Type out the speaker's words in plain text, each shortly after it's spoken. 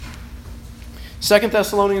2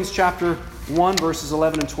 Thessalonians chapter 1, verses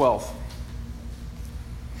 11 and 12.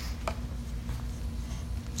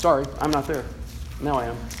 Sorry, I'm not there. Now I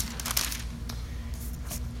am.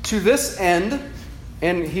 To this end,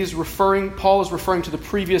 and Paul is referring to the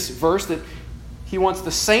previous verse, that he wants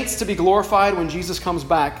the saints to be glorified when Jesus comes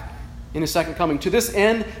back in his second coming. To this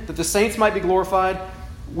end, that the saints might be glorified,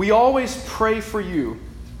 we always pray for you.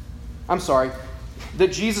 That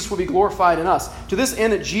Jesus will be glorified in us. To this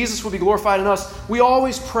end, that Jesus will be glorified in us, we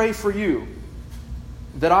always pray for you,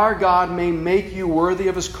 that our God may make you worthy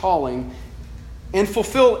of his calling and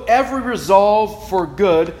fulfill every resolve for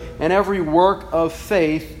good and every work of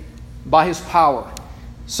faith by his power,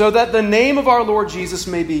 so that the name of our Lord Jesus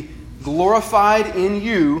may be glorified in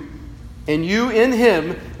you, and you in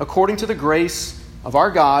him, according to the grace of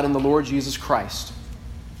our God and the Lord Jesus Christ.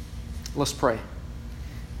 Let's pray.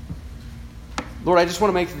 Lord, I just want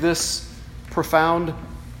to make this profound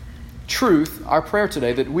truth our prayer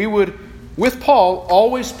today, that we would, with Paul,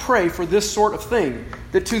 always pray for this sort of thing,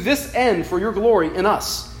 that to this end, for your glory in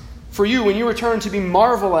us, for you, when you return to be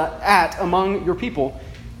marveled at among your people,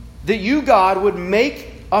 that you, God, would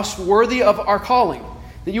make us worthy of our calling,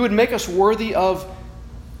 that you would make us worthy of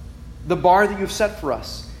the bar that you've set for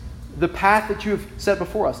us, the path that you have set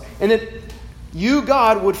before us, and that you,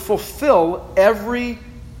 God, would fulfill every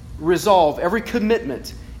resolve, every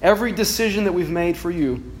commitment, every decision that we've made for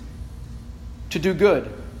you to do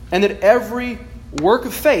good, and that every work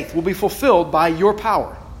of faith will be fulfilled by your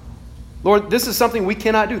power. Lord, this is something we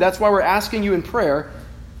cannot do. That's why we're asking you in prayer.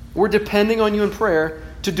 We're depending on you in prayer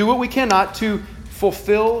to do what we cannot to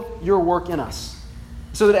fulfill your work in us.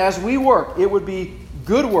 So that as we work, it would be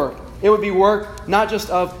good work. It would be work not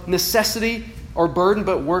just of necessity or burden,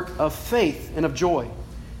 but work of faith and of joy.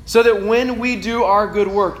 So that when we do our good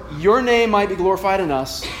work, your name might be glorified in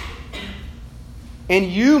us, and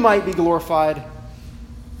you might be glorified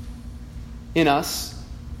in us,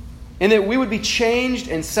 and that we would be changed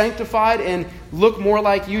and sanctified and look more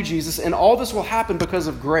like you, Jesus. And all this will happen because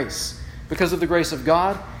of grace, because of the grace of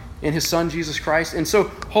God and his Son, Jesus Christ. And so,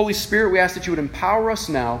 Holy Spirit, we ask that you would empower us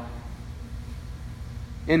now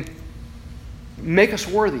and make us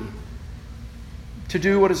worthy to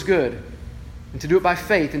do what is good, and to do it by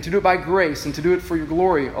faith, and to do it by grace, and to do it for your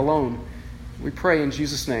glory alone. We pray in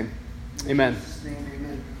Jesus' name. Amen.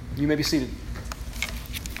 Amen. You may be seated.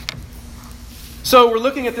 So we're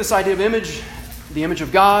looking at this idea of image, the image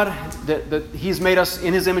of God, that he's made us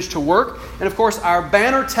in his image to work. And of course, our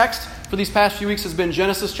banner text for these past few weeks has been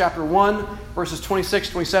Genesis chapter 1, verses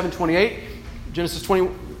 26, 27, 28. Genesis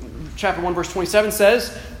chapter 1, verse 27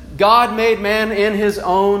 says, God made man in his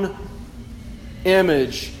own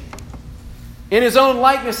image. In his own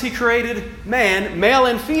likeness he created man, male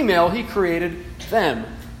and female he created them.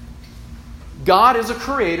 God is a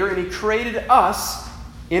creator, and he created us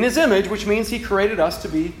in his image, which means he created us to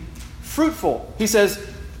be fruitful. He says,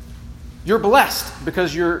 you're blessed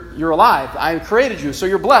because you're alive. I created you, so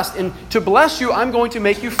you're blessed. And to bless you, I'm going to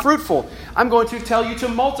make you fruitful. I'm going to tell you to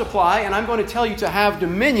multiply, and I'm going to tell you to have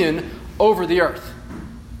dominion over the earth.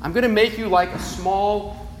 I'm going to make you like a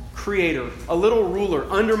small creator, a little ruler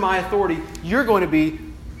under my authority. You're going to be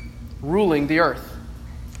ruling the earth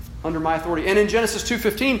under my authority. And in Genesis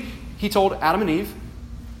 2:15, he told Adam and Eve,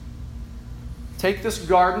 take this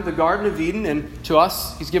garden, the Garden of Eden, and to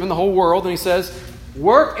us, he's given the whole world, and he says,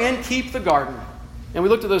 work and keep the garden. And we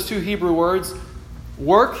looked at those two Hebrew words.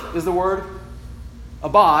 Work is the word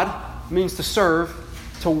abad, means to serve,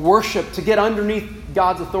 to worship, to get underneath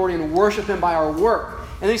God's authority and worship him by our work.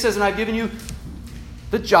 And then he says, and I've given you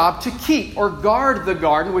the job to keep or guard the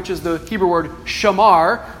garden, which is the Hebrew word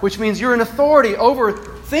shamar, which means you're an authority over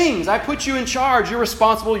things. I put you in charge. You're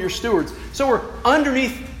responsible. You're stewards. So we're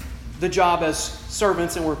underneath the job as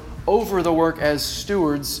servants, and we're over the work as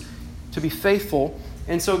stewards to be faithful.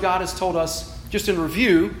 And so God has told us, just in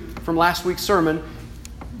review from last week's sermon,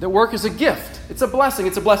 that work is a gift. It's a blessing.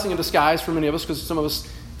 It's a blessing in disguise for many of us, because some of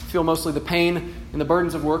us feel mostly the pain and the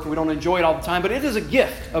burdens of work, and we don't enjoy it all the time. But it is a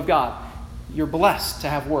gift of God. You're blessed to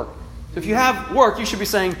have work. So if you have work, you should be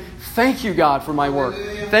saying, thank you, God, for my work.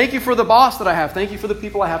 Thank you for the boss that I have. Thank you for the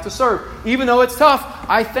people I have to serve. Even though it's tough,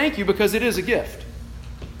 I thank you because it is a gift.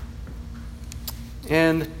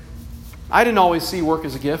 And I didn't always see work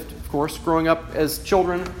as a gift, of course. Growing up as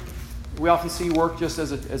children, we often see work just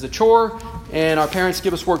as a chore, and our parents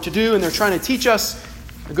give us work to do, and they're trying to teach us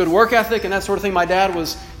a good work ethic and that sort of thing. My dad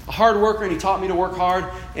was a hard worker, and he taught me to work hard,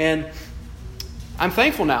 and I'm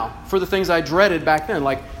thankful now for the things I dreaded back then,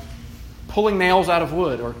 like pulling nails out of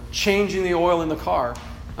wood or changing the oil in the car.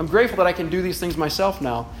 I'm grateful that I can do these things myself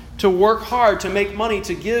now, to work hard, to make money,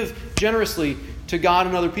 to give generously, to God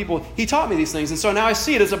and other people. He taught me these things, and so now I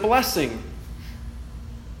see it as a blessing.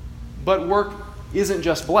 But work isn't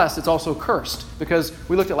just blessed, it's also cursed. Because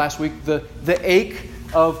we looked at last week the ache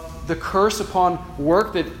of the curse upon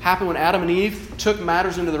work that happened when Adam and Eve took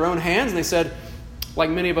matters into their own hands. And they said, like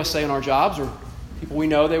many of us say in our jobs, or people we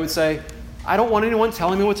know, they would say, I don't want anyone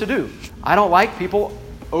telling me what to do. I don't like people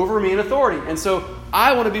over me in authority. And so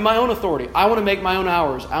I want to be my own authority. I want to make my own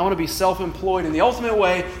hours. I want to be self-employed in the ultimate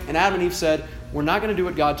way. And Adam and Eve said, we're not going to do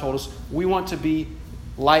what God told us. We want to be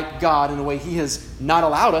like God in a way He has not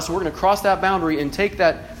allowed us. We're going to cross that boundary and take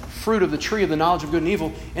that fruit of the tree of the knowledge of good and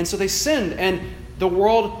evil. And so they sinned, and the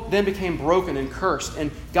world then became broken and cursed.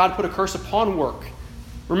 And God put a curse upon work.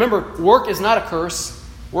 Remember, work is not a curse.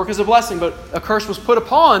 Work is a blessing, but a curse was put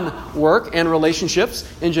upon work and relationships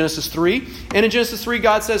in Genesis 3. And in Genesis 3,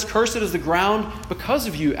 God says, cursed is the ground because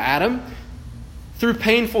of you, Adam. Through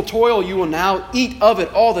painful toil, you will now eat of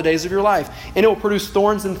it all the days of your life. And it will produce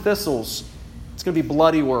thorns and thistles. It's going to be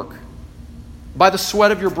bloody work. By the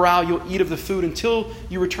sweat of your brow, you'll eat of the food until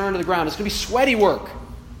you return to the ground. It's going to be sweaty work.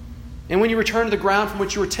 And when you return to the ground from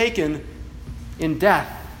which you were taken in death,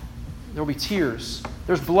 there will be tears.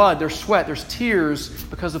 There's blood, there's sweat, there's tears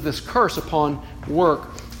because of this curse upon work.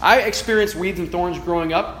 I experienced weeds and thorns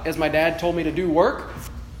growing up as my dad told me to do work.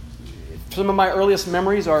 Some of my earliest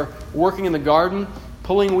memories are working in the garden,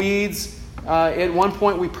 pulling weeds. At one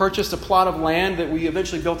point, we purchased a plot of land that we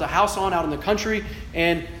eventually built a house on out in the country.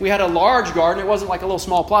 And we had a large garden. It wasn't like a little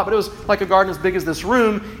small plot, but it was like a garden as big as this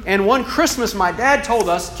room. And one Christmas, my dad told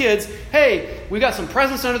us, kids, hey, we got some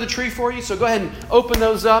presents under the tree for you, so go ahead and open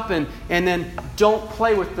those up and then don't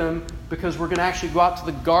play with them because we're going to actually go out to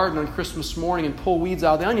the garden on Christmas morning and pull weeds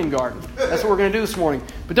out of the onion garden. That's what we're going to do this morning.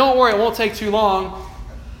 But don't worry, it won't take too long.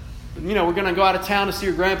 You know, we're going to go out of town to see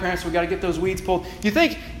your grandparents. We've got to get those weeds pulled. You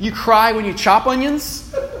think you cry when you chop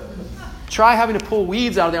onions? Try having to pull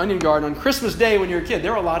weeds out of the onion garden on Christmas Day when you're a kid.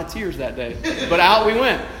 There were a lot of tears that day. But out we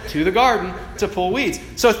went to the garden to pull weeds.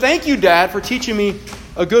 So thank you, Dad, for teaching me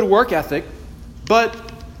a good work ethic. But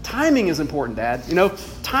timing is important, Dad. You know,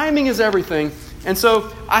 timing is everything. And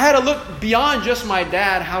so I had to look beyond just my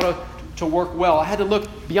dad how to work well. I had to look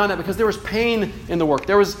beyond that because there was pain in the work.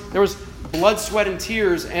 There was blood, sweat, and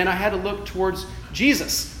tears, and I had to look towards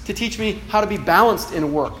Jesus to teach me how to be balanced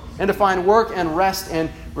in work and to find work and rest and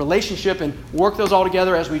relationship and work those all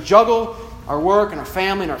together as we juggle our work and our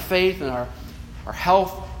family and our faith and our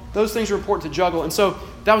health. Those things are important to juggle. And so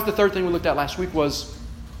that was the third thing we looked at last week was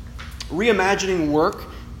reimagining work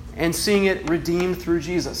and seeing it redeemed through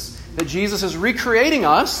Jesus. That Jesus is recreating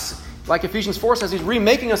us, like Ephesians 4 says, He's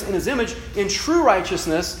remaking us in His image in true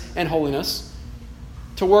righteousness and holiness,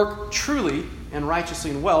 to work truly and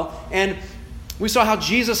righteously and well. And we saw how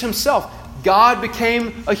Jesus Himself, God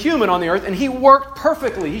became a human on the earth, and He worked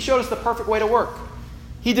perfectly. He showed us the perfect way to work.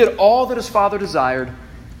 He did all that His Father desired,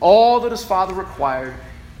 all that His Father required.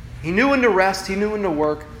 He knew when to rest, He knew when to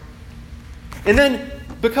work. And then,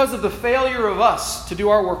 because of the failure of us to do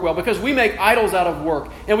our work well, because we make idols out of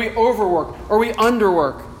work, and we overwork, or we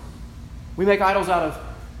underwork, we make idols out of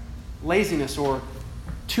laziness or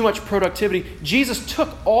too much productivity. Jesus took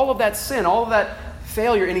all of that sin, all of that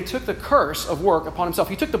failure, and He took the curse of work upon Himself.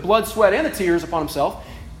 He took the blood, sweat, and the tears upon Himself.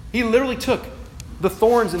 He literally took the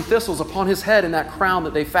thorns and thistles upon His head and that crown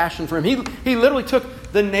that they fashioned for Him. He literally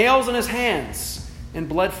took the nails in His hands and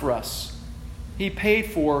bled for us. He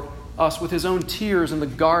paid for us with His own tears in the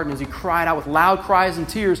garden as He cried out with loud cries and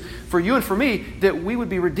tears for you and for me that we would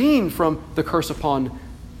be redeemed from the curse upon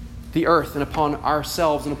the earth and upon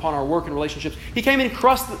ourselves and upon our work and relationships. He came in and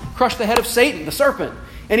crushed the head of Satan, the serpent.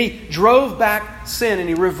 And He drove back sin and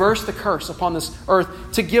He reversed the curse upon this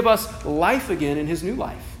earth to give us life again in His new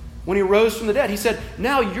life. When He rose from the dead, He said,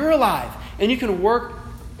 now you're alive and you can work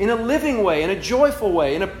in a living way, in a joyful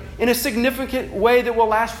way, in a significant way that will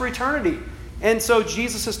last for eternity. And so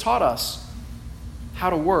Jesus has taught us how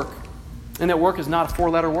to work. And that work is not a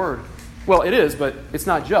four-letter word. Well, it is, but it's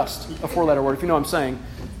not just a four-letter word, if you know what I'm saying.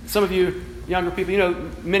 Some of you younger people, you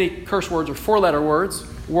know many curse words are four-letter words.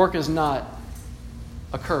 Work is not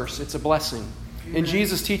a curse. It's a blessing. Amen. And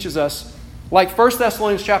Jesus teaches us, like 1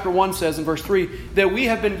 Thessalonians chapter 1 says in verse 3, that we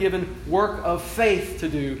have been given work of faith to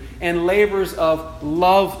do and labors of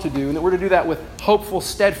love to do, and that we're to do that with hopeful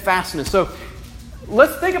steadfastness. So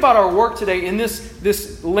let's think about our work today in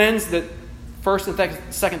this lens that 1 and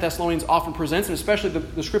 2 Thessalonians often presents, and especially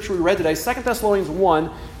the scripture we read today, 2 Thessalonians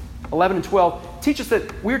 1, 11 and 12, teach us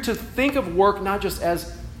that we're to think of work not just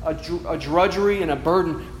as a drudgery and a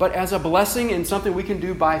burden, but as a blessing and something we can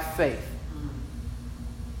do by faith.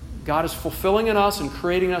 God is fulfilling in us and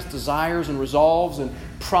creating us desires and resolves and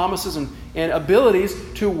promises and abilities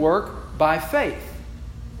to work by faith.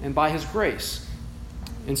 and by His grace.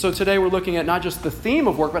 And so today we're looking at not just the theme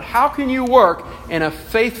of work, but how can you work in a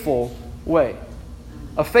faithful way,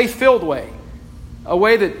 a faith-filled way, a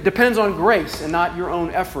way that depends on grace and not your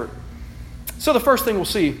own effort. So the first thing we'll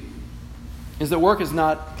see is that work is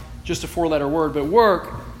not just a four-letter word, but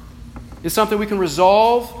work is something we can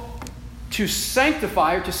resolve to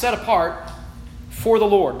sanctify or to set apart for the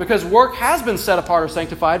Lord. Because work has been set apart or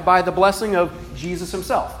sanctified by the blessing of Jesus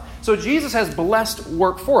Himself. So Jesus has blessed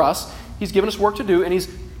work for us. He's given us work to do, and He's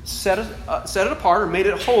set it apart or made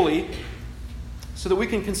it holy so that we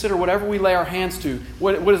can consider whatever we lay our hands to,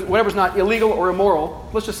 whatever's not illegal or immoral,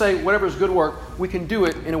 let's just say whatever is good work, we can do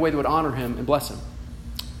it in a way that would honor Him and bless Him.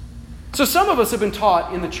 So some of us have been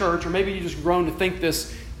taught in the church, or maybe you just grown to think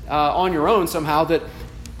this on your own somehow, that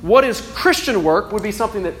what is Christian work would be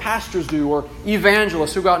something that pastors do, or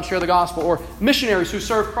evangelists who go out and share the gospel, or missionaries who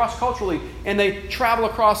serve cross-culturally and they travel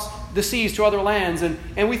across the seas to other lands.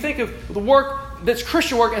 And we think of the work that's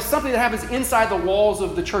Christian work as something that happens inside the walls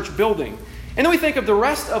of the church building. And then we think of the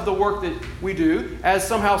rest of the work that we do as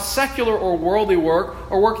somehow secular or worldly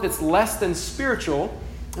work, or work that's less than spiritual.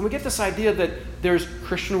 And we get this idea that there's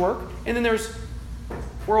Christian work and then there's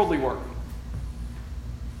worldly work.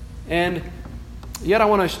 And yet I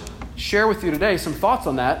want to share with you today some thoughts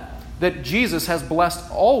on that Jesus has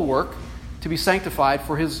blessed all work to be sanctified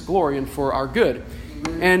for His glory and for our good.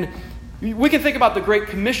 And we can think about the Great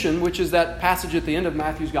Commission, which is that passage at the end of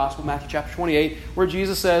Matthew's Gospel, Matthew chapter 28, where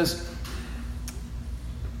Jesus says,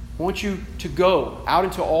 I want you to go out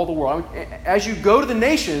into all the world. As you go to the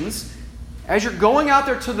nations, as you're going out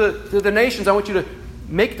there to the nations, I want you to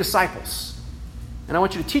make disciples. And I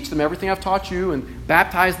want you to teach them everything I've taught you and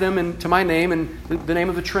baptize them into my name and the name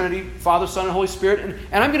of the Trinity, Father, Son, and Holy Spirit.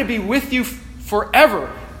 And I'm going to be with you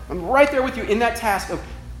forever. I'm right there with you in that task of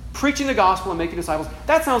preaching the gospel and making disciples.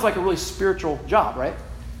 That sounds like a really spiritual job, right?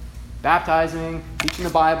 Baptizing, teaching the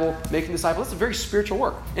Bible, making disciples. That's a very spiritual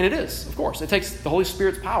work. And it is, of course. It takes the Holy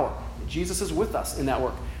Spirit's power. Jesus is with us in that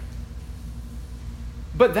work.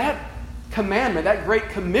 But that commandment, that great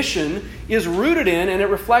commission, is rooted in and it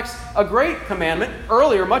reflects a great commandment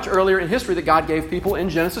much earlier in history that God gave people in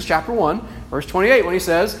Genesis chapter 1, verse 28, when He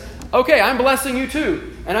says, okay, I'm blessing you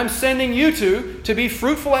too, and I'm sending you to be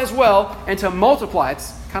fruitful as well and to multiply.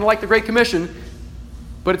 It's kind of like the Great Commission,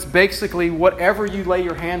 but it's basically whatever you lay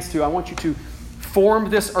your hands to. I want you to form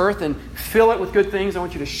this earth and fill it with good things. I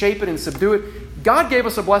want you to shape it and subdue it. God gave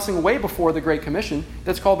us a blessing way before the Great Commission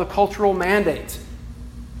that's called the cultural mandate.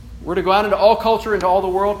 We're to go out into all culture, into all the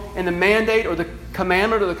world, and the mandate or the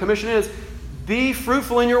commandment or the commission is, be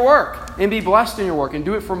fruitful in your work and be blessed in your work and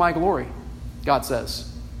do it for my glory, God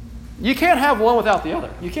says. You can't have one without the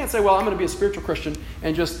other. You can't say, well, I'm going to be a spiritual Christian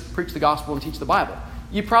and just preach the gospel and teach the Bible.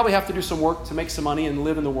 You probably have to do some work to make some money and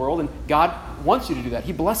live in the world, and God wants you to do that.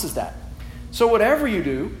 He blesses that. So whatever you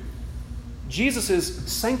do, Jesus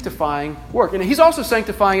is sanctifying work. And He's also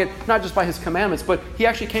sanctifying it not just by His commandments, but He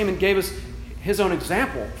actually came and gave us His own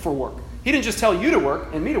example for work. He didn't just tell you to work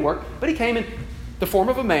and me to work, but He came in the form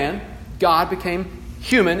of a man. God became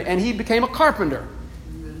human, and He became a carpenter.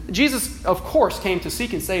 Jesus, of course, came to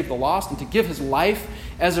seek and save the lost and to give His life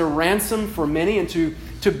as a ransom for many and to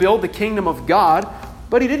build the kingdom of God.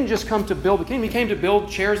 But He didn't just come to build the kingdom. He came to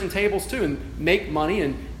build chairs and tables too and make money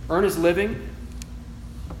and earn His living.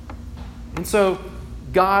 And so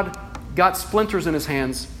God got splinters in His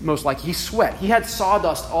hands, most likely. He sweat. He had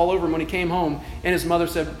sawdust all over Him when He came home. And His mother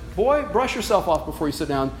said, boy, brush yourself off before you sit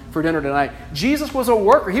down for dinner tonight. Jesus was a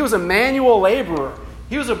worker. He was a manual laborer.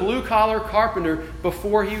 He was a blue-collar carpenter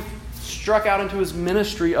before He struck out into His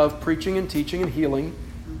ministry of preaching and teaching and healing.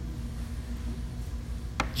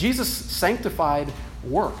 Jesus sanctified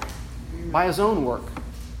work by His own work,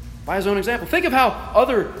 by His own example. Think of how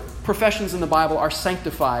other professions in the Bible are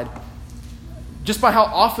sanctified just by how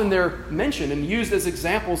often they're mentioned and used as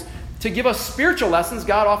examples to give us spiritual lessons.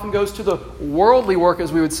 God often goes to the worldly work,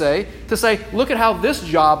 as we would say, to say, look at how this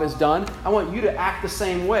job is done. I want you to act the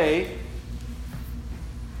same way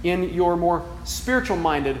in your more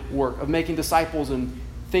spiritual-minded work of making disciples and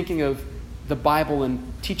thinking of the Bible and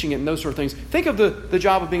teaching it and those sort of things. Think of the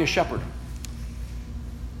job of being a shepherd.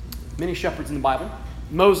 Many shepherds in the Bible.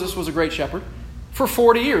 Moses was a great shepherd. For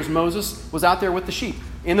 40 years, Moses was out there with the sheep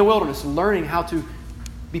in the wilderness, learning how to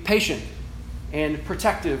be patient and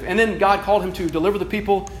protective. And then God called him to deliver the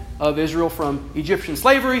people of Israel from Egyptian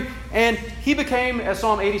slavery. And he became, as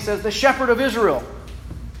Psalm 80 says, the shepherd of Israel.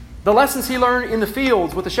 The lessons he learned in the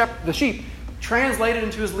fields with the sheep translated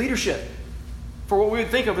into his leadership for what we would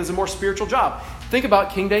think of as a more spiritual job. Think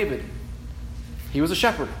about King David. He was a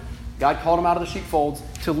shepherd. God called him out of the sheepfolds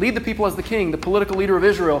to lead the people as the king, the political leader of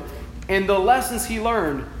Israel. And the lessons he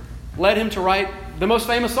learned led him to write the most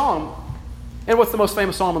famous psalm. And what's the most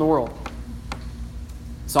famous psalm in the world?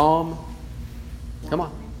 Psalm, come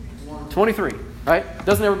on, 23, right?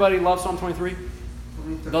 Doesn't everybody love Psalm 23?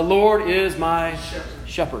 The Lord is my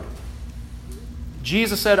shepherd.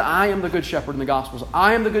 Jesus said, I am the good shepherd in the Gospels.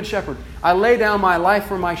 I am the good shepherd. I lay down my life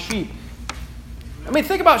for my sheep. I mean,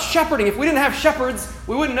 think about shepherding. If we didn't have shepherds,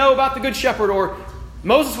 we wouldn't know about the good shepherd, or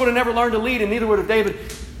Moses would have never learned to lead, and neither would have David.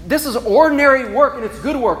 This is ordinary work, and it's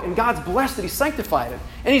good work, and God's blessed it. He's sanctified it.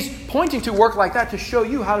 And He's pointing to work like that to show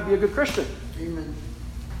you how to be a good Christian. Amen.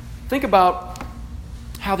 Think about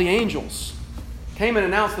how the angels came and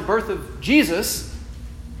announced the birth of Jesus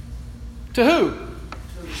to who?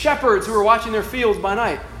 Shepherds who were watching their fields by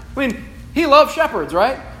night. I mean, He loved shepherds,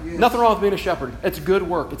 right? Yes. Nothing wrong with being a shepherd. It's good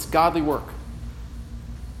work. It's godly work.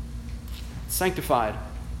 Sanctified.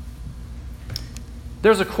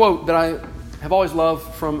 There's a quote that I have always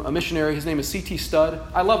loved from a missionary. His name is C.T. Studd.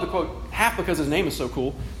 I love the quote half because his name is so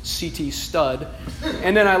cool, C.T. Studd.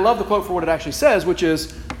 And then I love the quote for what it actually says, which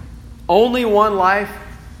is, only one life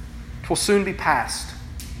will soon be past.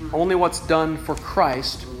 Only what's done for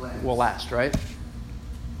Christ will last, right?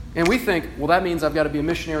 And we think, well, that means I've got to be a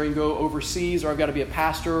missionary and go overseas, or I've got to be a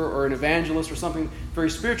pastor or an evangelist or something very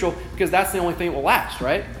spiritual, because that's the only thing that will last,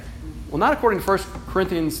 right? Well, not according to 1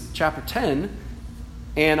 Corinthians chapter 10,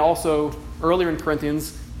 and also earlier in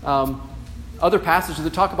Corinthians, other passages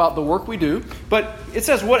that talk about the work we do. But it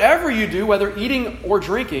says whatever you do, whether eating or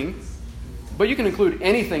drinking, but you can include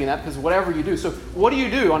anything in that, because whatever you do. So what do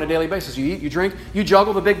you do on a daily basis? You eat, you drink, you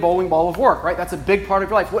juggle the big bowling ball of work, right? That's a big part of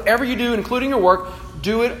your life. Whatever you do, including your work,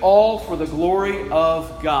 do it all for the glory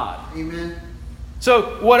of God. Amen.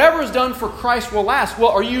 So whatever is done for Christ will last. Well,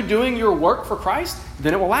 are you doing your work for Christ?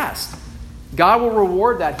 Then it will last. God will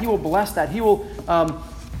reward that. He will bless that. He will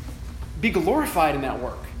be glorified in that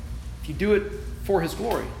work if you do it for His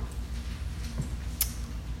glory.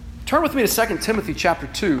 Turn with me to 2 Timothy chapter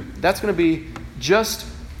 2. That's going to be just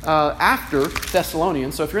after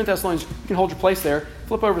Thessalonians. So if you're in Thessalonians, you can hold your place there.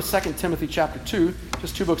 Flip over to 2 Timothy chapter 2,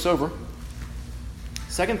 just 2 books over.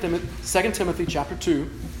 2 Timothy chapter 2,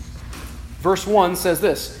 verse 1 says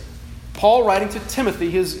this. Paul writing to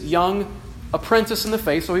Timothy, his young apprentice in the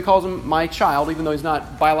faith, so he calls him my child, even though he's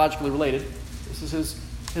not biologically related. This is his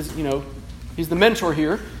he's the mentor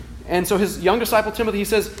here. And so his young disciple Timothy, he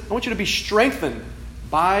says, I want you to be strengthened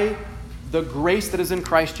by the grace that is in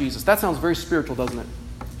Christ Jesus. That sounds very spiritual, doesn't it?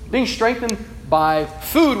 Being strengthened by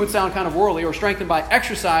food would sound kind of worldly, or strengthened by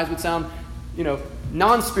exercise would sound,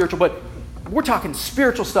 non-spiritual, but we're talking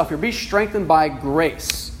spiritual stuff here. Be strengthened by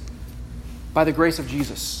grace, by the grace of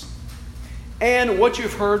Jesus. And what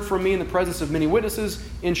you've heard from me in the presence of many witnesses,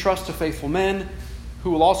 entrust to faithful men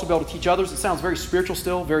who will also be able to teach others. It sounds very spiritual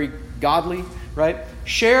still, very godly, right?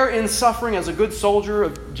 Share in suffering as a good soldier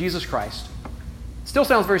of Jesus Christ. Still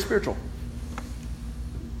sounds very spiritual.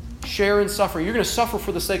 Share in suffering. You're going to suffer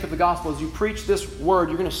for the sake of the gospel. As you preach this word,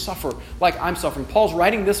 you're going to suffer like I'm suffering. Paul's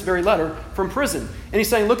writing this very letter from prison. And he's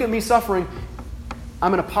saying, look at me suffering.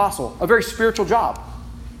 I'm an apostle. A very spiritual job.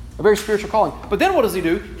 A very spiritual calling. But then what does he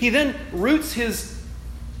do? He then roots his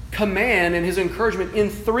command and his encouragement in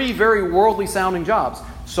 3 very worldly sounding jobs.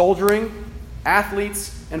 Soldiering,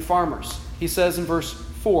 athletes, and farmers. He says in verse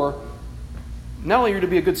 4, not only are you to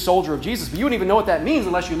be a good soldier of Jesus, but you wouldn't even know what that means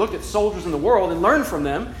unless you looked at soldiers in the world and learned from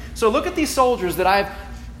them. So look at these soldiers that I've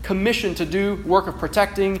commissioned to do work of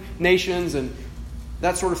protecting nations and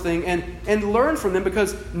that sort of thing, and learn from them,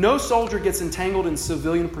 because no soldier gets entangled in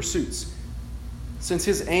civilian pursuits, since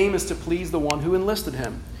his aim is to please the one who enlisted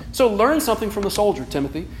him. So learn something from the soldier,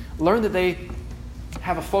 Timothy. Learn that they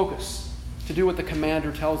have a focus to do what the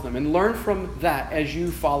commander tells them, and learn from that as you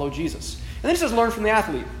follow Jesus. And then he says learn from the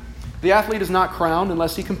athlete. The athlete is not crowned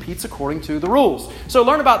unless he competes according to the rules. So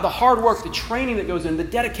learn about the hard work, the training that goes in, the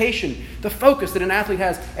dedication, the focus that an athlete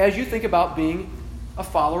has as you think about being a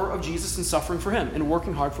follower of Jesus and suffering for Him and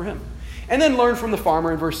working hard for Him. And then learn from the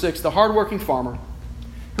farmer in verse 6, the hardworking farmer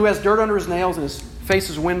who has dirt under his nails and his face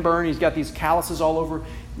is windburned. He's got these calluses all over.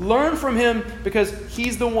 Learn from him, because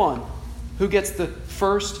he's the one who gets the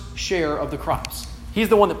first share of the crops. He's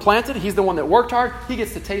the one that planted. He's the one that worked hard. He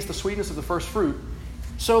gets to taste the sweetness of the first fruit.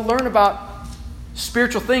 So learn about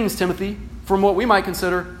spiritual things, Timothy, from what we might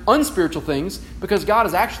consider unspiritual things, because God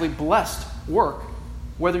has actually blessed work,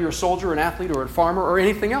 whether you're a soldier, an athlete, or a farmer, or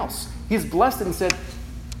anything else. He's blessed it and said,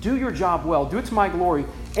 do your job well, do it to my glory,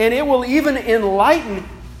 and it will even enlighten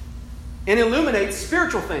and illuminate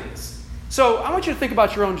spiritual things. So I want you to think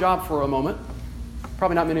about your own job for a moment.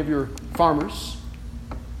 Probably not many of you are farmers,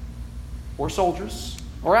 or soldiers,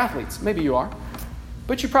 or athletes. Maybe you are.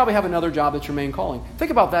 But you probably have another job that's your main calling.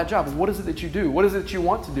 Think about that job. What is it that you do? What is it that you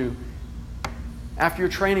want to do? After your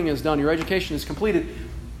training is done, your education is completed,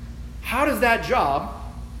 how does that job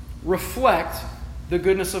reflect the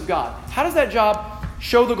goodness of God? How does that job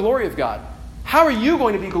show the glory of God? How are you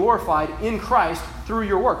going to be glorified in Christ through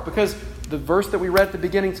your work? Because the verse that we read at the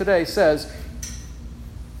beginning today says,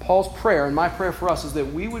 Paul's prayer and my prayer for us is that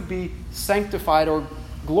we would be sanctified or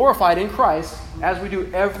glorified in Christ as we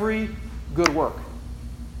do every good work.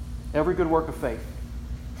 Every good work of faith.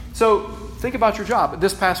 So think about your job.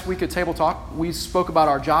 This past week at Table Talk, we spoke about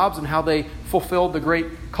our jobs and how they fulfilled the great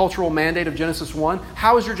cultural mandate of Genesis 1.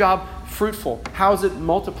 How is your job fruitful? How is it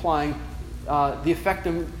multiplying the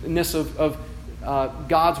effectiveness of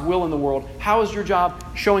God's will in the world? How is your job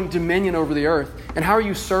showing dominion over the earth? And how are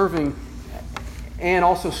you serving and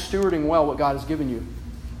also stewarding well what God has given you?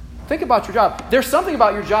 Think about your job. There's something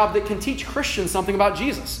about your job that can teach Christians something about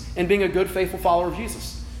Jesus and being a good, faithful follower of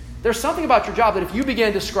Jesus. There's something about your job that if you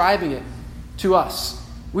began describing it to us,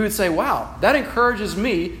 we would say, wow, that encourages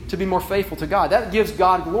me to be more faithful to God. That gives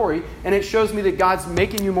God glory, and it shows me that God's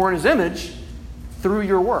making you more in His image through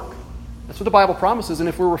your work. That's what the Bible promises, and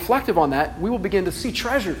if we're reflective on that, we will begin to see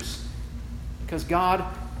treasures because God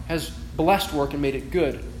has blessed work and made it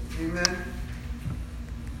good. Amen.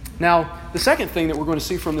 Now, the second thing that we're going to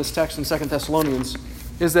see from this text in 2 Thessalonians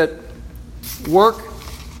is that work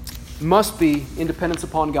must be in dependence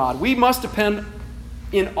upon God. We must depend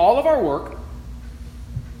in all of our work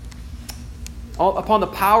upon the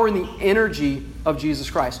power and the energy of Jesus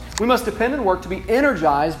Christ. We must depend in work to be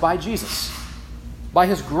energized by Jesus, by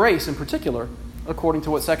His grace in particular, according to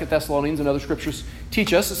what 2 Thessalonians and other scriptures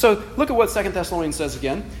teach us. So look at what 2 Thessalonians says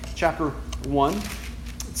again, chapter 1. It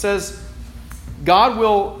says, God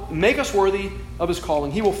will make us worthy of His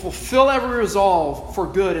calling. He will fulfill every resolve for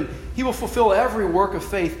good, and He will fulfill every work of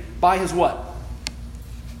faith by His what?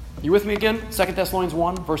 You with me again? 2 Thessalonians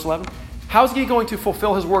 1, verse 11. How is He going to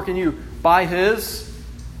fulfill His work in you? By His...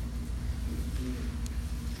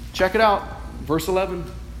 Check it out. Verse 11.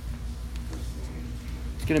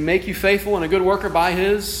 He's going to make you faithful and a good worker by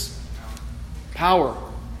His power,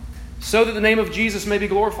 so that the name of Jesus may be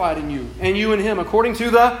glorified in you, and you in Him, according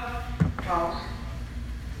to the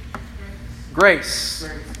grace.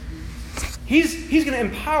 He's going to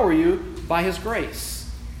empower you by His grace.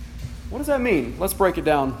 What does that mean? Let's break it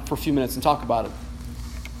down for a few minutes and talk about it.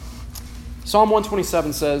 Psalm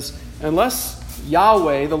 127 says, unless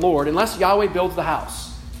Yahweh builds the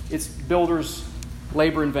house, its builders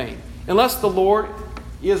labor in vain. Unless the Lord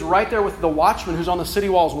is right there with the watchman who's on the city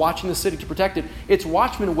walls watching the city to protect it, its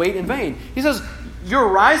watchmen wait in vain. He says, you're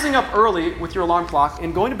rising up early with your alarm clock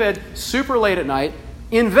and going to bed super late at night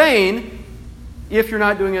in vain if you're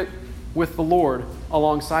not doing it with the Lord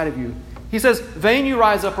alongside of you. He says, vain you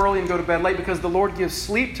rise up early and go to bed late because the Lord gives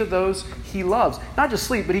sleep to those He loves. Not just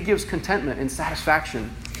sleep, but He gives contentment and satisfaction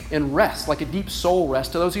and rest, like a deep soul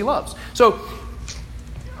rest to those He loves. So,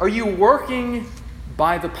 are you working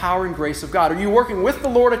by the power and grace of God? Are you working with the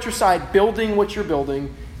Lord at your side, building what you're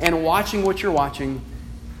building and watching what you're watching?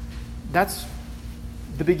 That's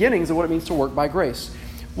the beginnings of what it means to work by grace.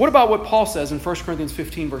 What about what Paul says in 1 Corinthians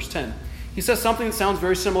 15, verse 10? He says something that sounds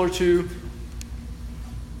very similar to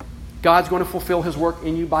God's going to fulfill His work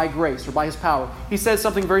in you by grace or by His power. He says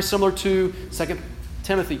something very similar to 2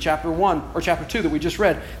 Timothy chapter 1 or chapter 2 that we just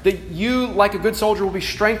read, that you, like a good soldier, will be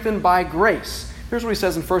strengthened by grace. Here's what he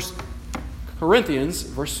says in 1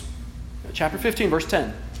 Corinthians chapter 15, verse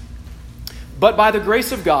 10. But by the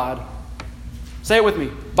grace of God, say it with me,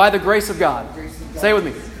 by the grace of God. Say it with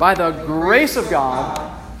me, by the grace of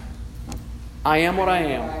God, I am what I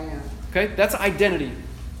am. Okay, that's identity.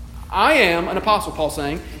 I am an apostle, Paul's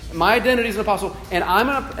saying. My identity is an apostle, and I'm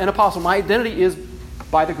an apostle. My identity is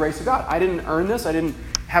by the grace of God. I didn't earn this. I didn't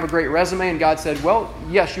have a great resume, and God said, well,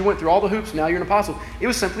 yes, you went through all the hoops. Now you're an apostle. It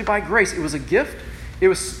was simply by grace. It was a gift. It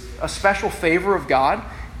was a special favor of God.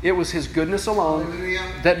 It was His goodness alone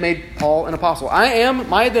that made Paul an apostle. I am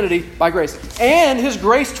my identity by grace. And His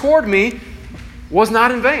grace toward me was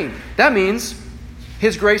not in vain. That means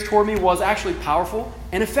His grace toward me was actually powerful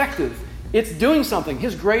and effective. It's doing something.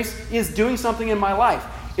 His grace is doing something in my life.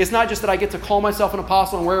 It's not just that I get to call myself an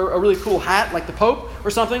apostle and wear a really cool hat like the Pope or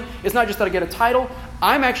something. It's not just that I get a title.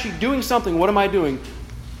 I'm actually doing something. What am I doing?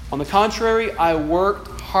 On the contrary, I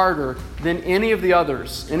worked harder than any of the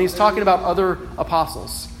others. And he's talking about other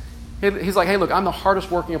apostles. He's like, hey, look, I'm the hardest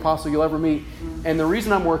working apostle you'll ever meet. And the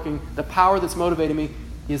reason I'm working, the power that's motivating me,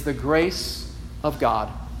 is the grace of God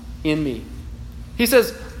in me. He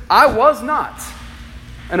says, I was not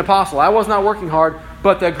an apostle. I was not working hard,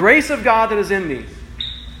 but the grace of God that is in me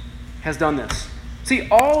has done this. See,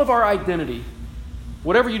 all of our identity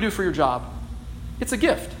whatever you do for your job, it's a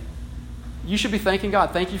gift. You should be thanking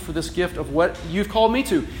God. Thank you for this gift of what you've called me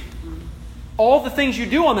to. All the things you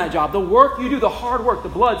do on that job, the work you do, the hard work, the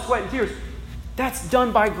blood, sweat, and tears, that's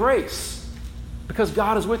done by grace. Because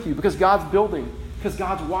God is with you, because God's building, because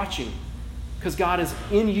God's watching, because God is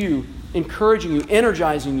in you, encouraging you,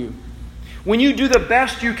 energizing you. When you do the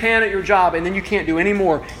best you can at your job and then you can't do any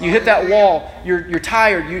more, you hit that wall, you're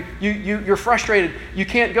tired, you're frustrated, you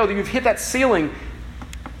can't go, you've hit that ceiling.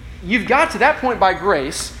 You've got to that point by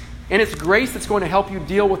grace, and it's grace that's going to help you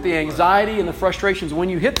deal with the anxiety and the frustrations. When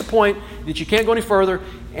you hit the point that you can't go any further,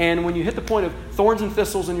 and when you hit the point of thorns and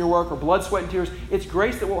thistles in your work or blood, sweat, and tears, it's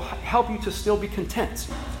grace that will help you to still be content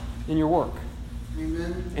in your work.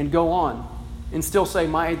 Amen. And go on and still say,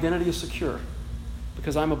 my identity is secure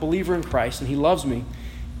because I'm a believer in Christ and He loves me.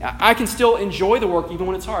 I can still enjoy the work even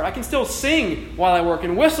when it's hard. I can still sing while I work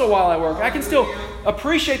and whistle while I work. I can still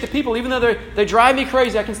appreciate the people even though they drive me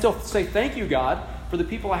crazy. I can still say thank you, God, for the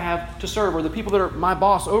people I have to serve or the people that are my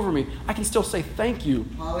boss over me. I can still say thank you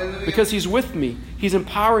because He's with me. He's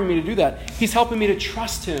empowering me to do that. He's helping me to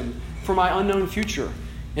trust Him for my unknown future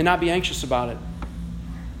and not be anxious about it.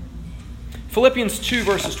 Philippians 2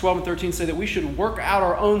 verses 12 and 13 say that we should work out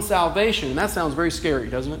our own salvation. And that sounds very scary,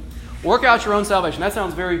 doesn't it? Work out your own salvation. That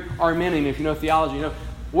sounds very Arminian if you know theology.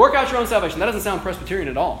 Work out your own salvation. That doesn't sound Presbyterian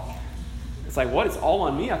at all. It's like, what? It's all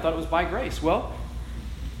on me? I thought it was by grace. Well,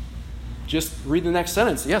 just read the next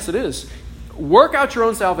sentence. Yes, it is. Work out your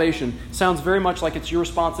own salvation sounds very much like it's your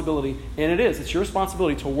responsibility. And it is. It's your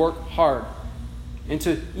responsibility to work hard. And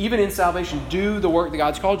to, even in salvation, do the work that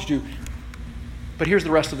God's called you to. But here's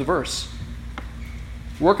the rest of the verse.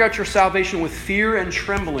 Work out your salvation with fear and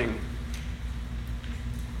trembling.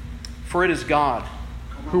 For it is God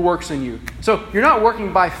who works in you. So you're not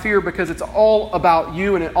working by fear because it's all about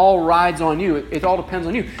you and it all rides on you. It all depends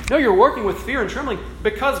on you. No, you're working with fear and trembling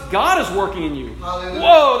because God is working in you. Hallelujah.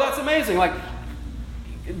 Whoa, that's amazing.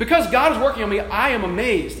 Because God is working on me, I am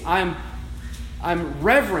amazed. I'm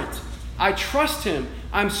reverent. I trust Him.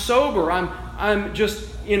 I'm sober. I'm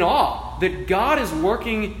just in awe that God is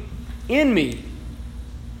working in me.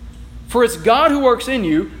 For it's God who works in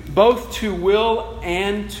you, both to will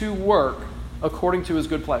and to work, according to His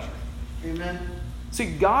good pleasure. Amen. See,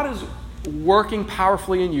 God is working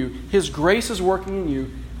powerfully in you. His grace is working in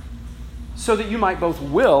you so that you might both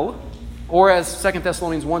will, or as 2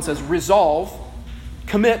 Thessalonians 1 says, resolve,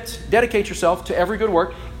 commit, dedicate yourself to every good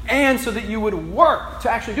work, and so that you would work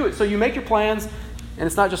to actually do it. So you make your plans, and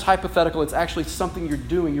it's not just hypothetical, it's actually something you're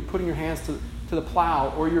doing. You're putting your hands to the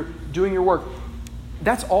plow, or you're doing your work.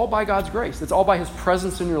 That's all by God's grace. That's all by His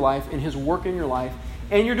presence in your life and His work in your life.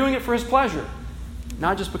 And you're doing it for His pleasure.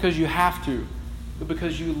 Not just because you have to, but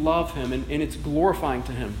because you love Him and it's glorifying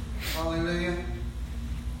to Him. Hallelujah.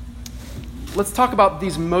 Let's talk about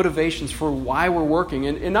these motivations for why we're working.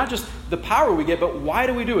 And not just the power we get, but why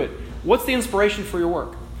do we do it? What's the inspiration for your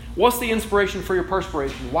work? What's the inspiration for your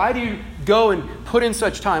perspiration? Why do you go and put in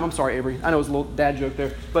such time? I'm sorry, Avery. I know it was a little dad joke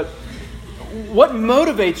there. But what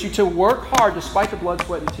motivates you to work hard despite the blood,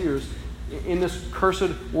 sweat, and tears in this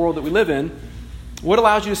cursed world that we live in? What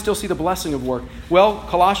allows you to still see the blessing of work? Well,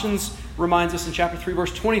 Colossians reminds us in chapter 3,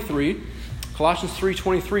 verse 23. Colossians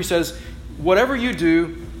 3:23 says, whatever you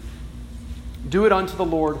do, do it unto the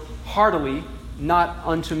Lord heartily, not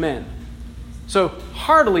unto men. So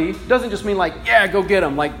heartily doesn't just mean go get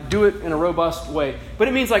them, do it in a robust way. But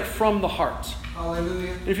it means from the heart.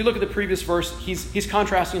 Hallelujah. And if you look at the previous verse, he's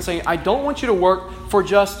contrasting and saying, I don't want you to work for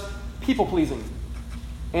just people-pleasing.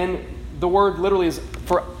 And the word literally is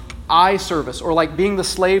for eye service, or being the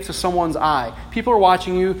slave to someone's eye. People are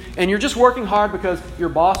watching you, and you're just working hard because your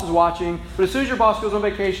boss is watching. But as soon as your boss goes on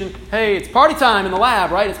vacation, hey, it's party time in the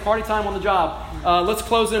lab, right? It's party time on the job. Let's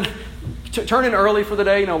close in, turn in early for the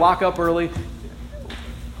day, lock up early.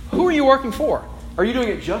 Who are you working for? Are you doing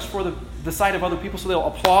it just for the sight of other people so they'll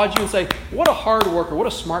applaud you and say, what a hard worker, what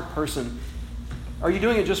a smart person? Are you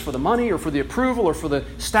doing it just for the money or for the approval or for the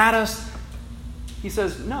status? He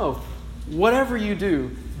says, no. Whatever you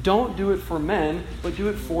do, don't do it for men, but do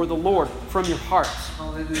it for the Lord, from your heart.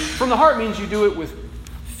 Hallelujah. From the heart means you do it with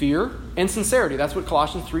fear and sincerity. That's what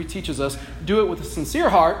Colossians 3 teaches us. Do it with a sincere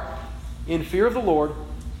heart, in fear of the Lord.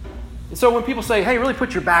 And so when people say, hey, really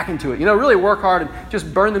put your back into it, really work hard and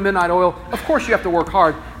just burn the midnight oil, of course you have to work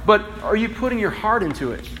hard, but are you putting your heart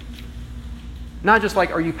into it? Not just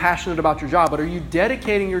are you passionate about your job, but are you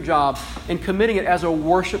dedicating your job and committing it as a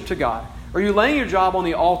worship to God? Are you laying your job on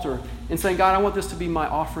the altar and saying, God, I want this to be my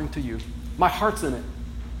offering to you. My heart's in it.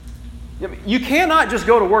 You cannot just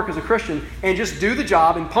go to work as a Christian and just do the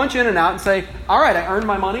job and punch in and out and say, all right, I earned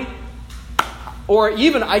my money. Or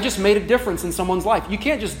even, I just made a difference in someone's life. You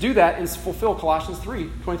can't just do that and fulfill Colossians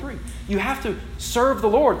 3:23. You have to serve the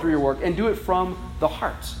Lord through your work and do it from the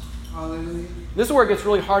heart. Hallelujah. This is where it gets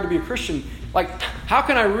really hard to be a Christian. Like, how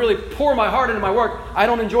can I really pour my heart into my work? I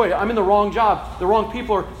don't enjoy it. I'm in the wrong job. The wrong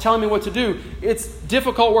people are telling me what to do. It's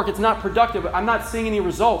difficult work. It's not productive. I'm not seeing any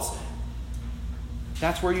results.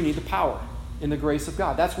 That's where you need the power in the grace of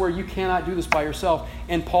God. That's where you cannot do this by yourself.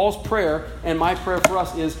 And Paul's prayer and my prayer for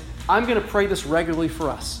us is, I'm going to pray this regularly for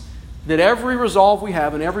us. That every resolve we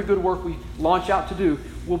have and every good work we launch out to do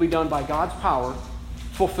will be done by God's power,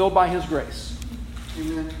 fulfilled by His grace.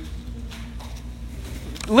 Amen.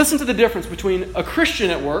 Listen to the difference between a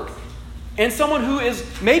Christian at work and someone who is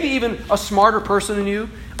maybe even a smarter person than you,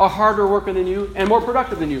 a harder worker than you, and more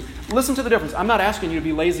productive than you. Listen to the difference. I'm not asking you to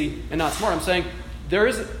be lazy and not smart. I'm saying there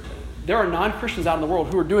are non-Christians out in the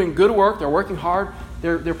world who are doing good work. They're working hard.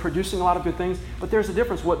 They're producing a lot of good things. But there's a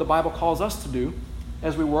difference what the Bible calls us to do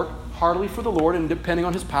as we work heartily for the Lord and depending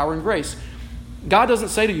on His power and grace. God doesn't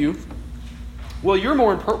say to you, well, you're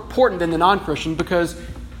more important than the non-Christian because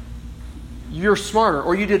you're smarter,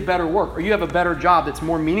 or you did better work, or you have a better job that's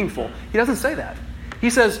more meaningful. He doesn't say that. He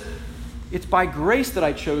says, it's by grace that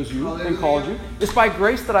I chose you and called you. It's by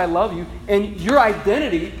grace that I love you. And your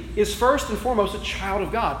identity is first and foremost a child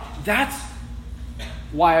of God. That's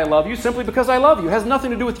why I love you, simply because I love you. It has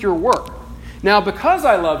nothing to do with your work. Now, because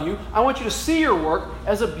I love you, I want you to see your work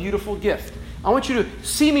as a beautiful gift. I want you to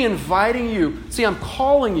see me inviting you. See, I'm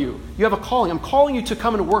calling you. You have a calling. I'm calling you to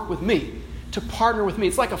come and work with me, to partner with me.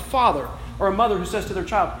 It's like a father or a mother who says to their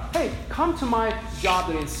child, hey, come to my job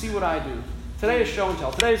today and see what I do. Today is show and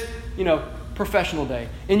tell. Today's, professional day.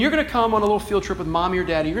 And you're going to come on a little field trip with mommy or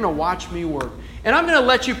daddy. You're going to watch me work. And I'm going to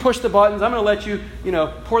let you push the buttons. I'm going to let you,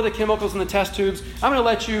 pour the chemicals in the test tubes. I'm going to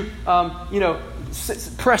let you,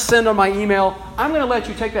 press send on my email. I'm going to let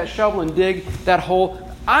you take that shovel and dig that hole.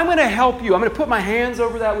 I'm going to help you. I'm going to put my hands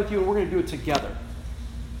over that with you, and we're going to do it together.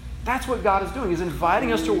 That's what God is doing. He's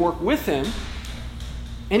inviting us to work with Him.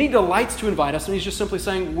 And He delights to invite us, and He's just simply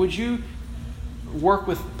saying, would you work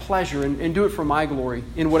with pleasure and do it for my glory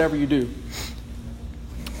in whatever you do?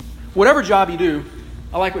 Whatever job you do,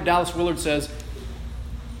 I like what Dallas Willard says,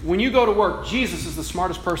 when you go to work, Jesus is the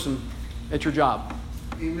smartest person at your job.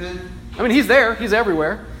 Amen. I mean, He's there. He's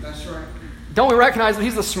everywhere. That's right. Don't we recognize that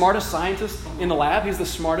He's the smartest scientist in the lab? He's the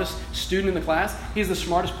smartest student in the class. He's the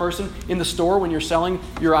smartest person in the store when you're selling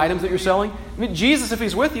your items that you're selling. I mean, Jesus, if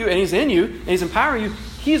He's with you and He's in you and He's empowering you,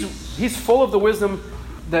 He's full of the wisdom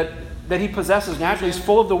that He possesses naturally. He's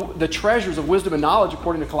full of the treasures of wisdom and knowledge,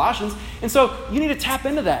 according to Colossians. And so you need to tap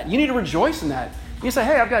into that. You need to rejoice in that. You say,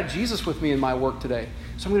 hey, I've got Jesus with me in my work today,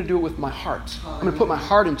 so I'm going to do it with my heart. I'm going to put my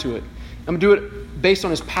heart into it. I'm going to do it based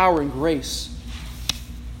on His power and grace.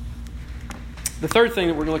 The third thing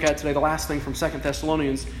that we're going to look at today, the last thing from 2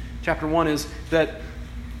 Thessalonians chapter 1, is that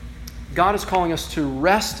God is calling us to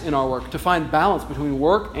rest in our work, to find balance between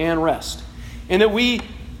work and rest. And that we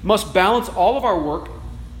must balance all of our work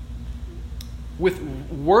with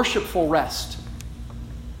worshipful rest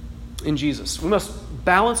in Jesus. We must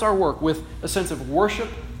balance our work with a sense of worship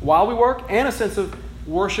while we work and a sense of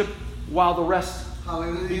worship while the rest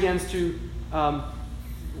begins to,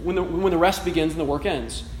 when the rest begins and the work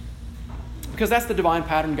ends. Because that's the divine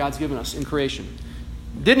pattern God's given us in creation.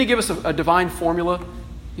 Didn't He give us a divine formula?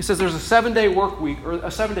 He says there's a 7-day work week, or a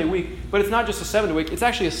 7-day week, but it's not just a 7-day week. It's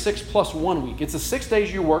actually a 6+1 week. It's the 6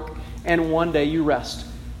 days you work and 1 day you rest.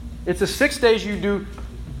 It's the 6 days you do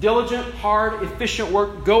diligent, hard, efficient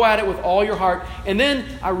work. Go at it with all your heart. And then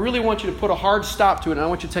I really want you to put a hard stop to it, and I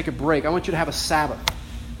want you to take a break. I want you to have a Sabbath,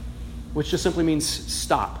 which just simply means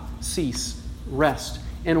stop, cease, rest,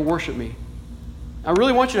 and worship me. I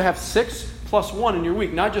really want you to have 6+1 in your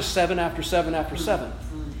week, not just 7 after 7 after 7.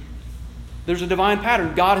 There's a divine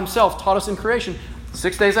pattern. God Himself taught us in creation.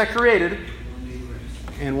 6 days I created,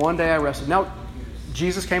 and 1 day I rested. Now,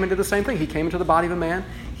 Jesus came into the same thing. He came into the body of a man.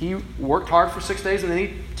 He worked hard for 6 days, and then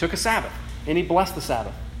He took a Sabbath, and He blessed the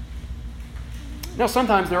Sabbath. Now,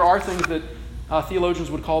 sometimes there are things that theologians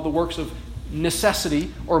would call the works of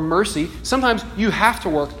necessity or mercy. Sometimes you have to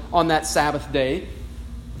work on that Sabbath day.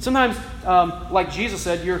 Sometimes, like Jesus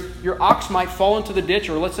said, your ox might fall into the ditch,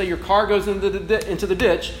 or let's say your car goes into the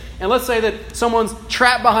ditch, and let's say that someone's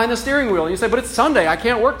trapped behind the steering wheel, and you say, but it's Sunday, I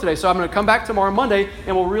can't work today, so I'm going to come back tomorrow Monday,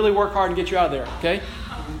 and we'll really work hard and get you out of there, okay?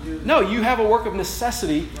 No, you have a work of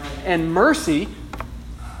necessity and mercy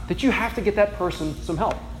that you have to get that person some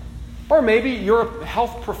help. Or maybe you're a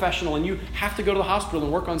health professional and you have to go to the hospital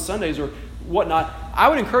and work on Sundays or whatnot. I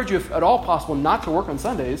would encourage you, if at all possible, not to work on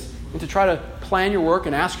Sundays and to try to plan your work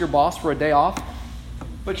and ask your boss for a day off.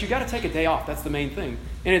 But you got to take a day off. That's the main thing.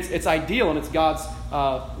 And it's ideal and it's God's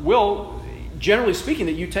will, generally speaking,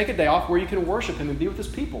 that you take a day off where you can worship Him and be with His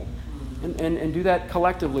people. And do that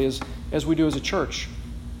collectively as we do as a church.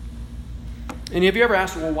 And have you ever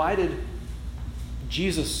asked, well, why did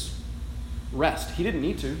Jesus rest? He didn't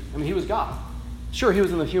need to. I mean, He was God. Sure, He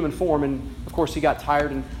was in the human form, and of course He got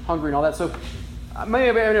tired and hungry and all that. So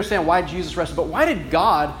maybe I understand why Jesus rested. But why did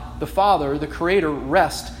God, the Father, the Creator,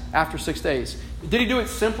 rest after 6 days? Did He do it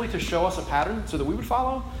simply to show us a pattern so that we would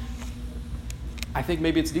follow? I think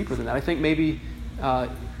maybe it's deeper than that. I think maybe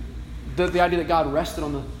the idea that God rested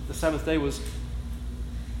on the seventh day was,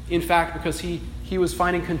 in fact, because He was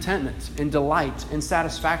finding contentment and delight and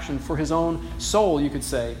satisfaction for His own soul, you could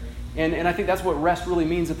say. And I think that's what rest really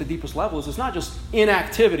means at the deepest level. Is it's not just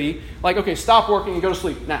inactivity, like, okay, stop working and go to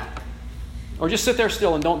sleep now. Or just sit there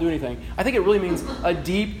still and don't do anything. I think it really means a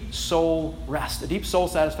deep soul rest, a deep soul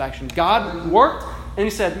satisfaction. God worked and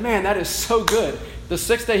He said, man, that is so good. The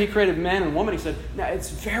sixth day He created man and woman. He said, no, it's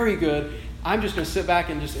very good. I'm just going to sit back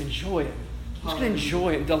and just enjoy it. I'm just going to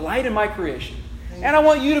enjoy it and delight in my creation. And I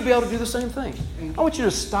want you to be able to do the same thing. I want you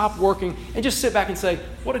to stop working and just sit back and say,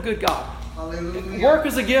 what a good God. Hallelujah. Work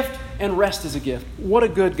is a gift and rest is a gift. What a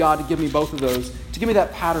good God to give me both of those, to give me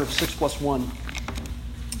that pattern of 6 plus 1.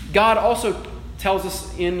 God also tells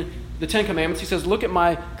us in the Ten Commandments, He says, look at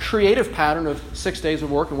my creative pattern of 6 days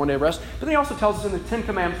of work and 1 day of rest. But then He also tells us in the Ten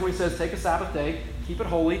Commandments when He says, take a Sabbath day, keep it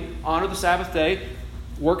holy, honor the Sabbath day,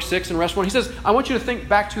 work 6 and rest 1. He says, I want you to think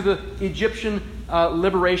back to the Egyptian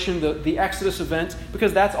liberation, the Exodus event,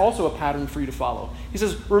 because that's also a pattern for you to follow. He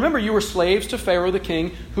says, remember you were slaves to Pharaoh the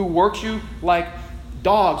king, who worked you like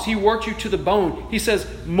dogs. He worked you to the bone. He says,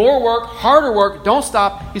 more work, harder work, don't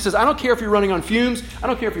stop. He says, I don't care if you're running on fumes. I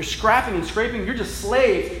don't care if you're scrapping and scraping. You're just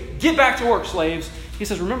slaves. Get back to work, slaves. He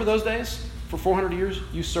says, remember those days? For 400 years,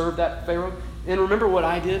 you served that Pharaoh. And remember what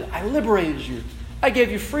I did? I liberated you. I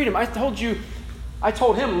gave you freedom. I told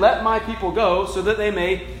him, let my people go so that they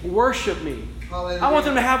may worship me. Hallelujah. I want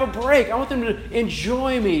them to have a break. I want them to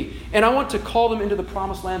enjoy me. And I want to call them into the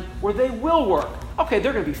promised land where they will work. Okay,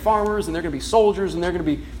 they're going to be farmers, and they're going to be soldiers, and they're going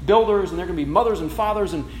to be builders, and they're going to be mothers and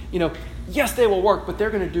fathers. And, yes, they will work, but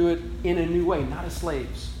they're going to do it in a new way, not as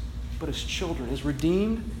slaves, but as children, as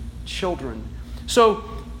redeemed children. So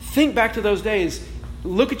think back to those days.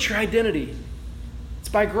 Look at your identity. It's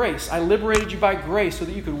by grace. I liberated you by grace so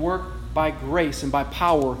that you could work by grace and by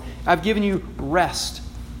power. I've given you rest.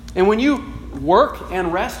 And when you work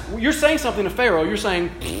and rest, you're saying something to Pharaoh. You're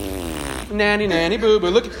saying, nanny, nanny, boo, boo.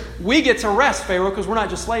 Look, we get to rest, Pharaoh, because we're not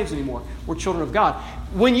just slaves anymore. We're children of God.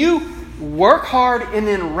 When you work hard and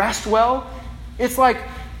then rest well, it's like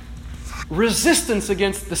resistance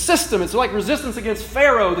against the system. It's like resistance against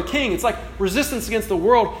Pharaoh, the king. It's like resistance against the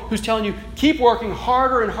world who's telling you, keep working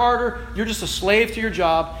harder and harder. You're just a slave to your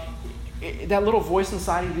job. That little voice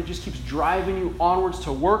inside of you that just keeps driving you onwards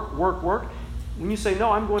to work, work, work. When you say,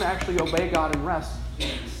 no, I'm going to actually obey God and rest,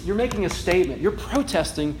 you're making a statement. You're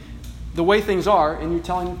protesting the way things are, and you're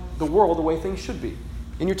telling the world the way things should be.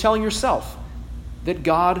 And you're telling yourself that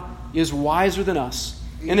God is wiser than us.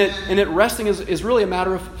 And that resting is really a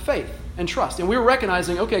matter of faith and trust. And we're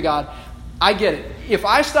recognizing, okay, God, I get it. If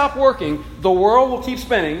I stop working, the world will keep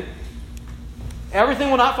spinning. Everything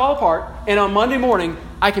will not fall apart. And on Monday morning,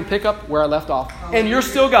 I can pick up where I left off. And you're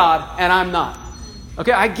still God, and I'm not.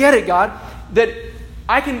 Okay, I get it, God, that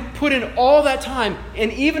I can put in all that time,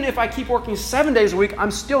 and even if I keep working 7 days a week,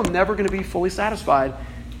 I'm still never going to be fully satisfied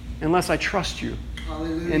unless I trust you.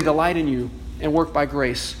 Hallelujah. And delight in you and work by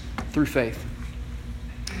grace through faith.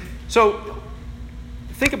 So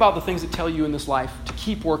think about the things that tell you in this life to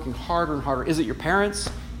keep working harder and harder. Is it your parents?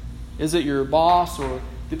 Is it your boss or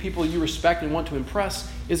the people you respect and want to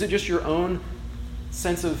impress? Is it just your own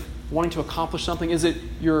sense of wanting to accomplish something? Is it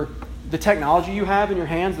the technology you have in your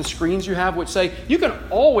hands, the screens you have, which say you can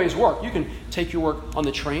always work. You can take your work on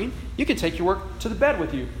the train. You can take your work to the bed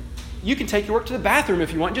with you. You can take your work to the bathroom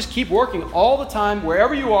if you want. Just keep working all the time,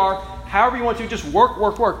 wherever you are, however you want to. Just work,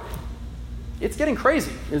 work, work. It's getting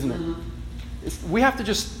crazy, isn't it? Mm-hmm. We have to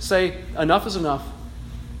just say, enough is enough.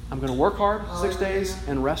 I'm going to work hard 6 days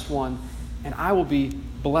and rest 1, and I will be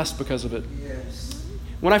blessed because of it. Yes.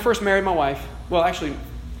 When I first married my wife, well, actually,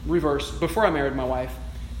 reverse. Before I married my wife,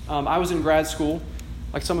 I was in grad school,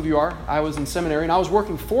 like some of you are. I was in seminary, and I was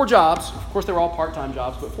working 4 jobs. Of course, they were all part-time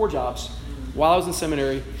jobs, but 4 jobs while I was in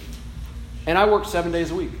seminary. And I worked 7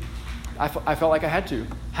 days a week. I felt like I had to.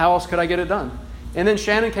 How else could I get it done? And then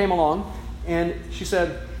Shannon came along, and she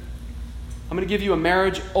said, I'm going to give you a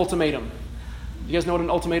marriage ultimatum. You guys know what an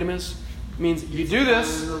ultimatum is? It means you do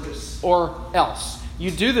this or else.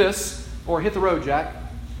 You do this or hit the road, Jack.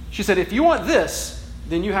 She said, if you want this,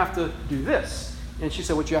 then you have to do this. And she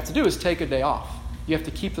said, what you have to do is take a day off. You have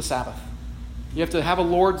to keep the Sabbath. You have to have a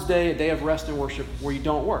Lord's Day, a day of rest and worship where you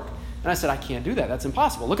don't work. And I said, I can't do that. That's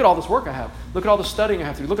impossible. Look at all this work I have. Look at all the studying I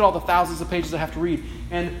have to do. Look at all the thousands of pages I have to read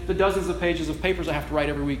and the dozens of pages of papers I have to write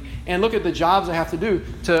every week. And look at the jobs I have to do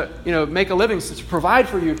to, make a living, to provide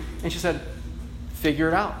for you. And she said, figure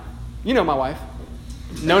it out. You know my wife.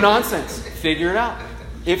 No nonsense. Figure it out.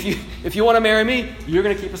 If you want to marry me, you're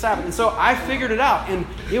going to keep a Sabbath. And so I figured it out, and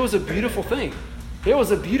it was a beautiful thing. It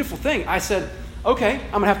was a beautiful thing. I said, okay,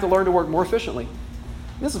 I'm going to have to learn to work more efficiently.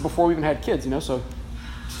 This is before we even had kids, so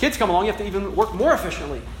kids come along, you have to even work more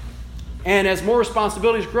efficiently. And as more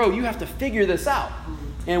responsibilities grow, you have to figure this out.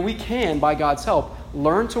 And we can, by God's help,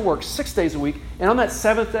 learn to work 6 days a week. And on that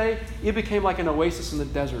 7th day, it became like an oasis in the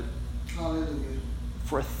desert. Hallelujah.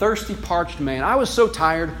 For a thirsty, parched man. I was so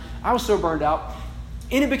tired. I was so burned out.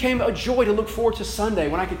 And it became a joy to look forward to Sunday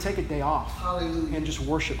when I could take a day off. Hallelujah. And just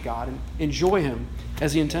worship God and enjoy Him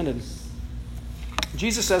as He intended.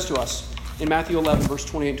 Jesus says to us in Matthew 11, verse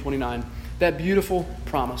 28 and 29, that beautiful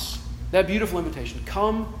promise, that beautiful invitation,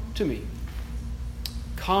 come to me.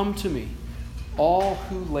 Come to me, all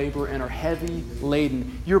who labor and are heavy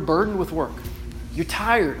laden. You're burdened with work. You're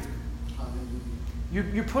tired.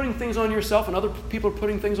 You're putting things on yourself and other people are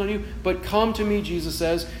putting things on you. But come to me, Jesus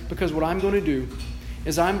says, because what I'm going to do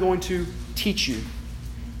is I'm going to teach you.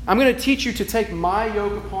 I'm going to teach you to take my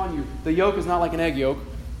yoke upon you. The yoke is not like an egg yoke.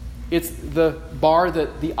 It's the bar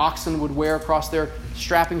that the oxen would wear across their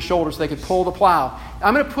strapping shoulders so they could pull the plow.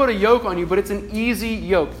 I'm going to put a yoke on you, but it's an easy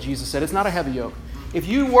yoke, Jesus said. It's not a heavy yoke. If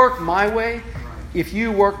you work my way, if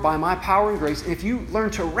you work by my power and grace, and if you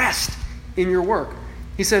learn to rest in your work,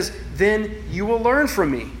 He says, then you will learn from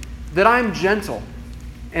me that I'm gentle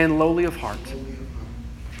and lowly of heart.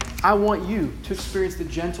 I want you to experience the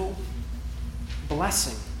gentle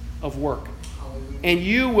blessing of work. And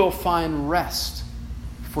you will find rest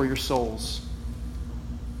for your souls.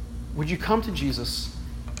 Would you come to Jesus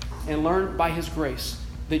and learn by His grace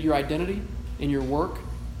that your identity and your work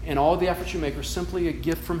and all the efforts you make are simply a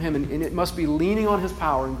gift from Him, and it must be leaning on His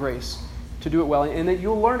power and grace to do it well, and that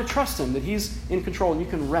you'll learn to trust Him, that He's in control and you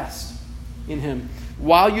can rest in Him.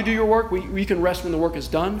 While you do your work, you can rest when the work is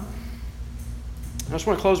done. I just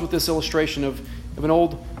want to close with this illustration of an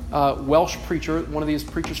old Welsh preacher, one of these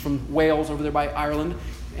preachers from Wales over there by Ireland.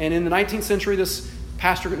 And in the 19th century, this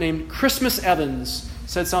pastor named Christmas Evans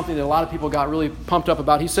said something that a lot of people got really pumped up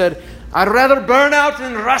about. He said, I'd rather burn out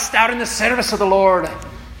than rust out in the service of the Lord.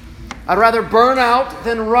 I'd rather burn out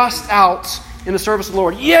than rust out in the service of the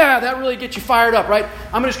Lord. Yeah, that really gets you fired up, right?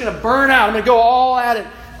 I'm just going to burn out. I'm going to go all at it.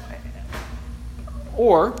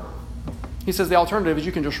 Or, he says the alternative is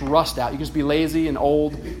you can just rust out. You can just be lazy and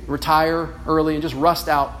old, retire early and just rust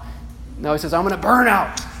out. No, he says, I'm going to burn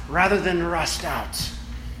out rather than rust out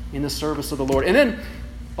in the service of the Lord. And then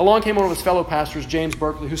along came one of his fellow pastors, James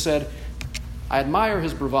Berkeley, who said, I admire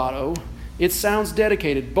his bravado. It sounds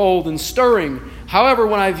dedicated, bold, and stirring. However,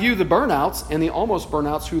 when I view the burnouts and the almost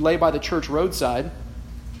burnouts who lay by the church roadside,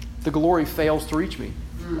 the glory fails to reach me.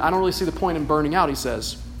 I don't really see the point in burning out, he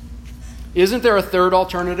says. Isn't there a third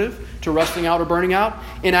alternative to rusting out or burning out?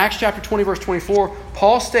 In Acts chapter 20, verse 24,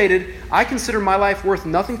 Paul stated, I consider my life worth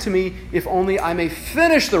nothing to me if only I may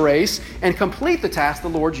finish the race and complete the task the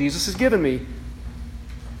Lord Jesus has given me.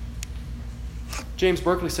 James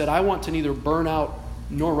Berkeley said, I want to neither burn out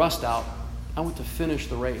nor rust out. I want to finish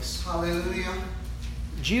the race. Hallelujah.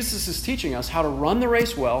 Jesus is teaching us how to run the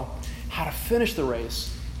race well, how to finish the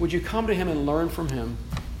race. Would you come to Him and learn from Him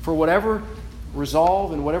for whatever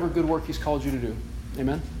resolve and whatever good work He's called you to do?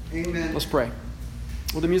 Amen? Amen. Let's pray.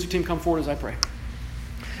 Will the music team come forward as I pray?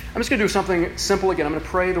 I'm just going to do something simple again. I'm going to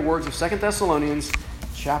pray the words of 2 Thessalonians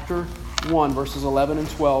chapter 1, verses 11 and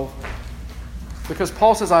 12. Because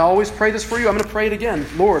Paul says, I always pray this for you. I'm going to pray it again.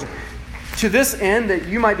 Lord, to this end that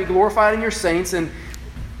you might be glorified in your saints and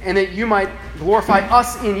that you might glorify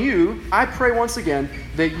us in you, I pray once again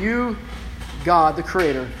that you, God, the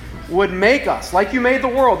Creator, would make us, like you made the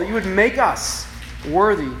world, that you would make us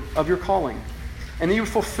worthy of your calling. And that you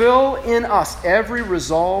would fulfill in us every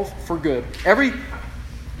resolve for good. Every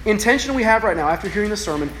intention we have right now after hearing the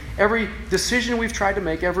sermon, every decision we've tried to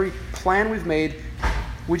make, every plan we've made,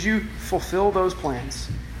 would you fulfill those plans?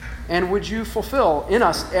 And would you fulfill in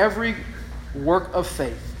us every work of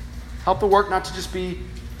faith? Help the work not to just be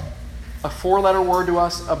a four-letter word to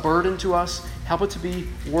us, a burden to us. Help it to be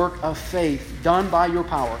work of faith done by your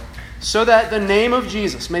power, so that the name of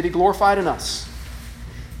Jesus may be glorified in us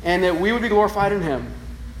and that we would be glorified in Him.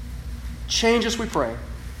 Change us, we pray.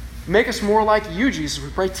 Make us more like you, Jesus, we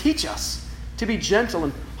pray. Teach us to be gentle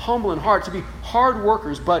and humble in heart, to be hard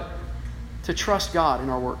workers, but to trust God in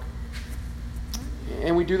our work.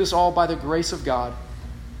 And we do this all by the grace of God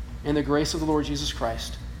and the grace of the Lord Jesus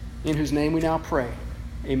Christ, in whose name we now pray.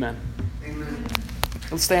 Amen. Amen.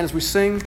 Let's stand as we sing.